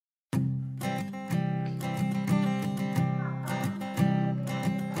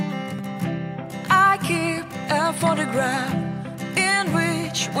photograph in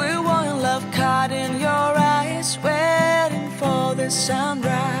which we were in love, caught in your eyes, waiting for the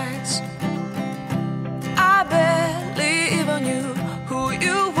sunrise. I barely even knew who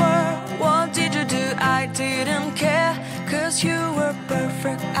you were. What did you do? I didn't care, 'cause you were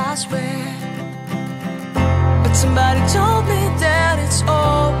perfect, I swear. But somebody told me that it's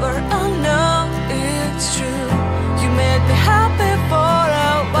all